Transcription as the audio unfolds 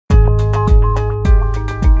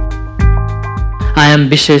am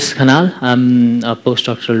Bishesh Khanal. I'm a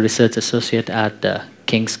postdoctoral research associate at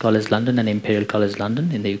King's College London and Imperial College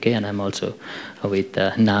London in the UK, and I'm also with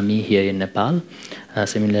NAMI here in Nepal.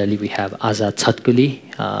 Similarly, we have Azad Chatkuli,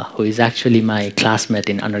 who is actually my classmate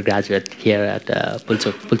in undergraduate here at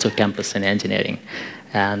Pulchok campus in engineering.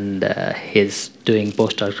 And he's doing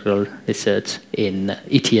postdoctoral research in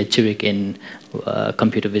ETH Zurich in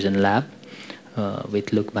computer vision lab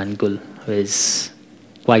with Luc Van Gul, who is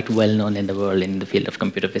quite well known in the world in the field of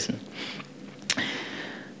computer vision.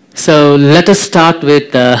 So let us start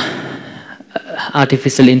with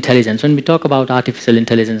artificial intelligence. When we talk about artificial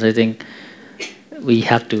intelligence, I think we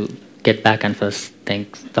have to get back and first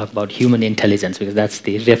talk about human intelligence, because that's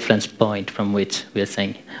the reference point from which we are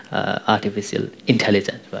saying artificial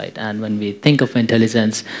intelligence, right? And when we think of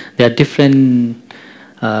intelligence, there are different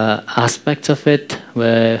aspects of it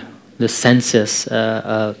where the senses,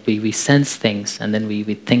 we sense things and then we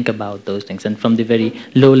think about those things. And from the very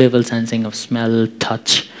low-level sensing of smell,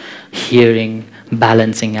 touch, hearing,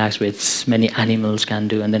 balancing acts, which many animals can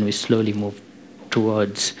do, and then we slowly move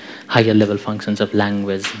towards higher level functions of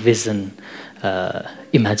language, vision,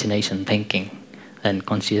 imagination, thinking, and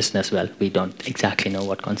consciousness. Well, we don't exactly know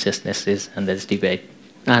what consciousness is, and there's debate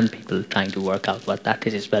and people trying to work out what that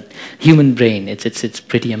is. But human brain, it's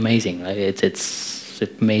pretty amazing, right? It's an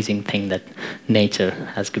amazing thing that nature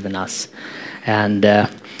has given us. And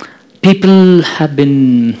people have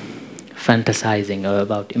been fantasizing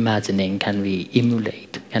about imagining, can we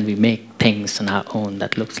emulate, can we make things on our own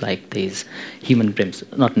that looks like these human brains,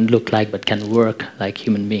 not look like, but can work like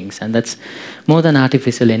human beings. And that's more than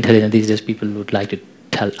artificial intelligence. These days people would like to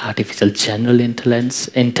tell artificial general intelligence.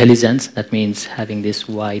 That means having this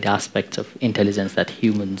wide aspects of intelligence that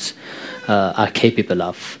humans are capable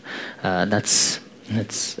of. And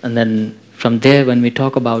then from there, when we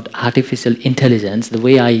talk about artificial intelligence, the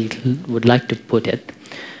way I would like to put it,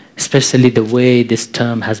 especially the way this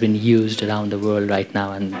term has been used around the world right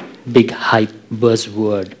now, and big hype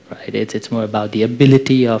buzzword, right? It's more about the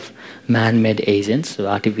ability of man-made agents. So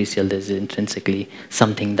artificial is intrinsically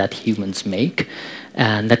something that humans make,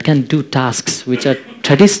 and that can do tasks which are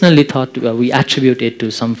traditionally thought, we attribute it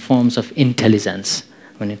to some forms of intelligence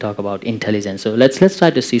when you talk about intelligence. So let's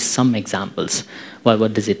try to see some examples.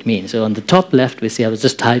 What does it mean? So on the top left, we see I was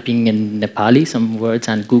just typing in Nepali some words,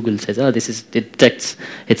 and Google says, oh, it detects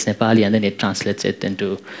it's Nepali, and then it translates it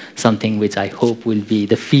into something which I hope will be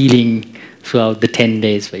the feeling throughout the 10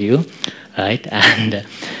 days for you, right? And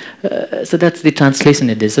so that's the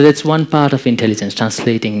translation it is. So that's one part of intelligence,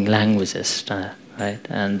 translating languages, right?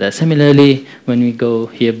 And similarly, when we go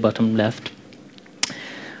here, bottom left,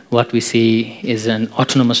 what we see is an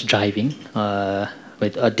autonomous driving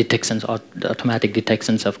with automatic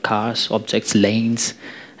detections of cars, objects, lanes,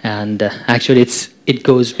 and actually it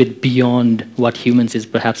goes beyond what humans is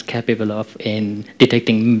perhaps capable of in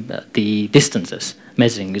detecting the distances,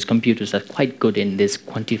 measuring. These computers are quite good in this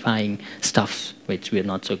quantifying stuff, which we're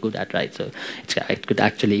not so good at, right? So it could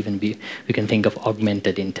actually even be, we can think of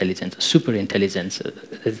augmented intelligence, super intelligence.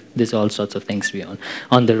 There's all sorts of things beyond.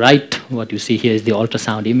 On the right, what you see here is the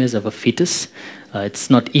ultrasound image of a fetus. It's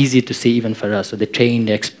not easy to see even for us. So they trained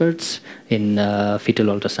experts in fetal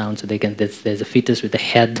ultrasound, so they can. There's a fetus with a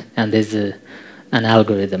head, and there's an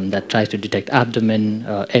algorithm that tries to detect abdomen,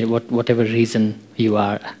 whatever region you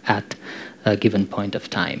are at a given point of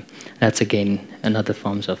time. That's again another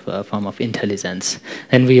form of intelligence.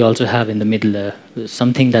 And we also have in the middle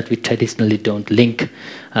something that we traditionally don't link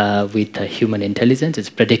with human intelligence. It's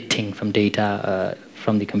predicting from data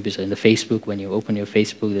from the computer. In the Facebook, when you open your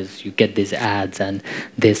Facebook, you get these ads, and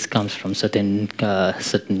this comes from certain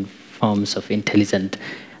forms of intelligent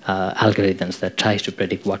algorithms that tries to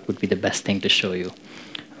predict what would be the best thing to show you,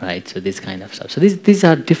 right? So this kind of stuff. So these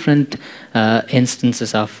are different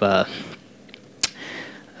instances of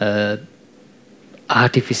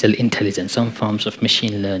artificial intelligence, some forms of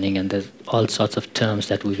machine learning, and there's all sorts of terms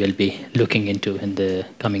that we will be looking into in the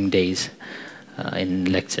coming days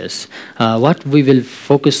in lectures. What we will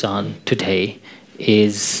focus on today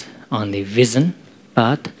is on the vision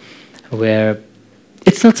part, where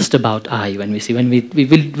it's not just about eye. When we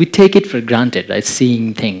take it for granted, right?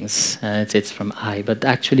 Seeing things, it's from eye, but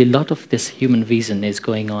actually a lot of this human vision is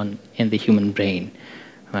going on in the human brain,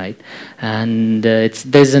 right? And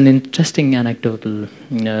there's an interesting anecdotal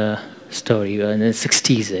story in the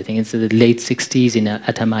 60s. I think it's the late 60s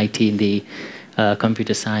at MIT in the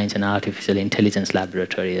computer science and artificial intelligence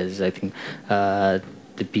laboratory. As I think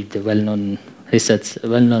the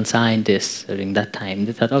well-known scientists during that time,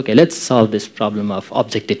 they thought, okay, let's solve this problem of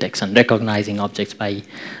object detection, recognizing objects by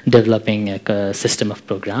developing a system of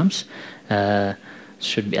programs.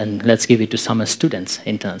 should be, and let's give it to summer students,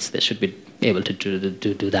 interns. They should be able to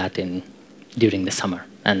do that during the summer.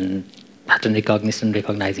 And pattern recognition,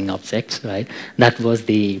 recognizing objects, right? That was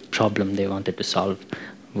the problem they wanted to solve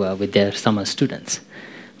with their summer students.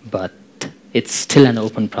 But it's still an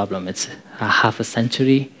open problem. It's a half a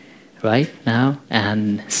century right now,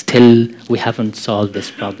 and still we haven't solved this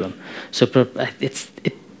problem. So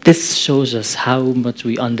this shows us how much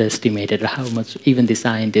we underestimated, or how much even the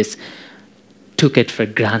scientists took it for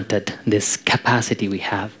granted, this capacity we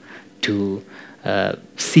have to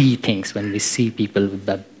see things when we see people.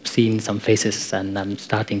 I've seen some faces, and I'm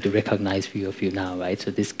starting to recognize few of you now, right?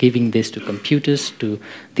 So giving this to computers, to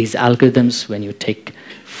these algorithms, when you take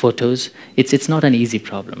photos, it's not an easy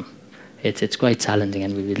problem. It's quite challenging,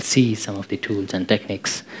 and we will see some of the tools and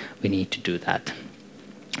techniques we need to do that.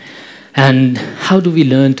 And how do we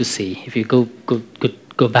learn to see? If you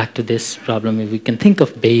go back to this problem, we can think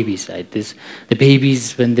of babies, right? The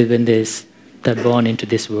babies, when they're born into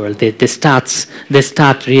this world, they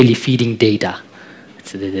start really feeding data.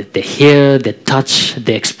 So they hear, they touch,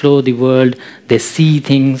 they explore the world, they see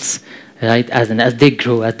things, right? As they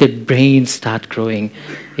grow, as their brains start growing,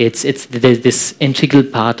 there's this integral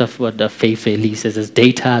part of what the Fei says as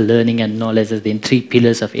data, learning, and knowledge as the 3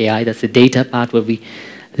 pillars of AI. That's the data part, where we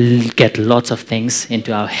get lots of things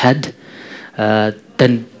into our head,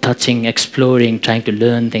 then touching, exploring, trying to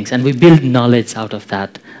learn things, and we build knowledge out of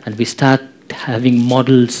that, and we start having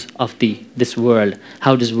models of this world.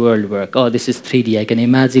 How does world work? Oh, this is 3D. I can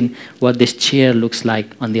imagine what this chair looks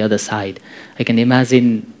like on the other side. I can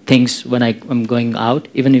imagine things when I'm going out.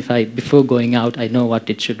 Even if before going out, I know what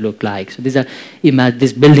it should look like. So these are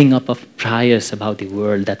this building up of priors about the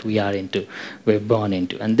world that we're born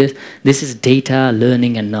into. And this is data,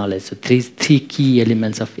 learning, and knowledge. So three key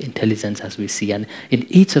elements of intelligence as we see. And in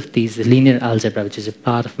each of these, the linear algebra, which is a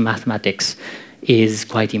part of mathematics, is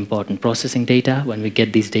quite important. Processing data, when we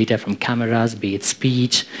get these data from cameras, be it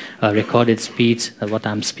speech, recorded speech, what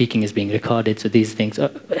I'm speaking is being recorded, so these things,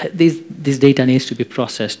 this data needs to be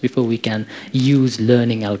processed before we can use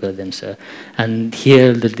learning algorithms. And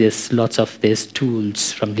here, there's lots of these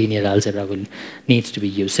tools from linear algebra needs to be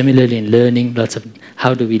used. Similarly, in learning, lots of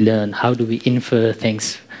how do we learn, how do we infer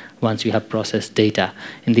things once we have processed data.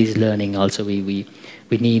 In these learning also, we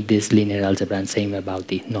need this linear algebra, and same about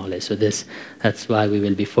the knowledge. So that's why we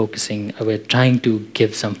will be focusing, we're trying to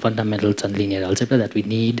give some fundamentals on linear algebra that we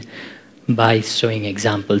need by showing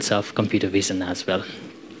examples of computer vision as well.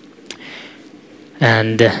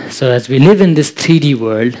 And so as we live in this 3D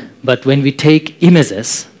world, but when we take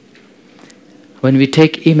images,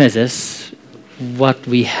 what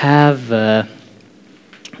we have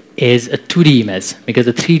is a 2D image, because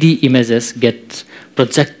the 3D images get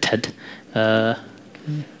projected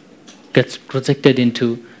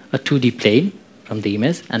into a 2D plane from the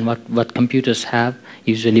image, and what computers have,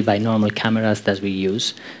 usually by normal cameras that we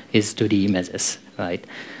use, is 2D images, right?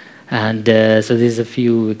 And so there's a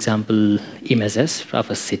few example images of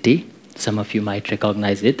a city. Some of you might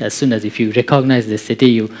recognize it. As soon as if you recognize the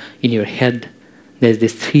city, in your head, there's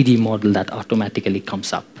this 3D model that automatically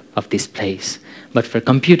comes up of this place. But for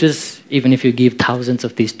computers, even if you give thousands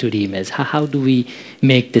of these 2D images, how do we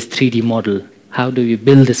make this 3D model? How do we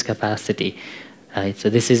build this capacity? Right, so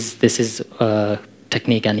this is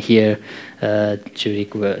technique, and here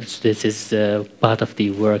Zurich works. This is part of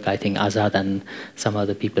the work. I think Azad and some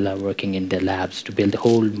other people are working in their labs to build a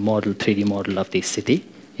whole model, 3D model of the city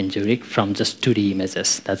in Zurich from just 2D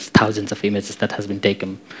images. That's thousands of images that has been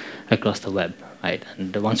taken across the web, right?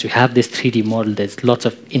 And once you have this 3D model, there's lots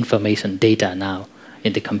of information, data now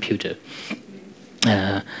in the computer,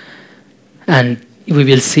 and we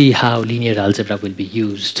will see how linear algebra will be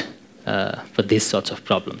used for these sorts of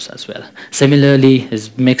problems as well. Similarly,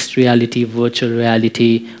 is mixed reality, virtual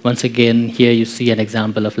reality. Once again, here you see an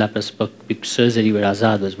example of laparoscopic surgery where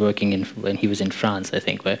Azad was working when he was in France, I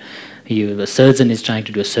think, where a surgeon is trying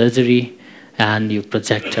to do a surgery, and you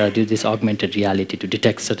project, do this augmented reality to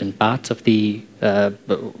detect certain parts of the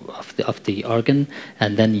organ,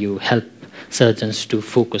 and then you help surgeons to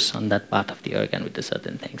focus on that part of the organ with the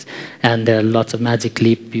certain things. And there are lots of magic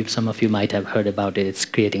leap. Some of you might have heard about it. It's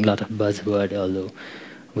creating a lot of buzzword, although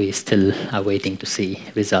we still are waiting to see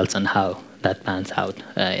results on how that pans out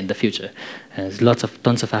in the future. There's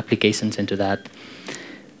tons of applications into that.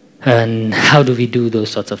 And how do we do those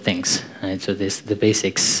sorts of things? Right? So the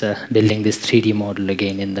basics, building this 3D model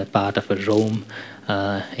again in the part of a Rome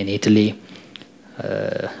in Italy.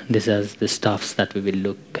 These are the stuffs that we will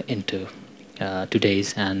look into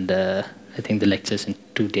today's, and I think the lectures in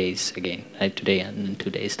 2 days again, right? Today and in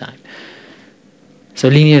 2 days' time. So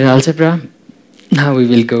linear algebra. Now we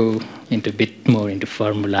will go into a bit more into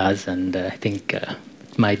formulas, and I think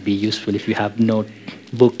it might be useful if you have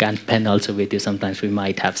notebook and pen also with you. Sometimes we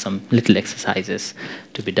might have some little exercises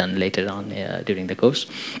to be done later on during the course.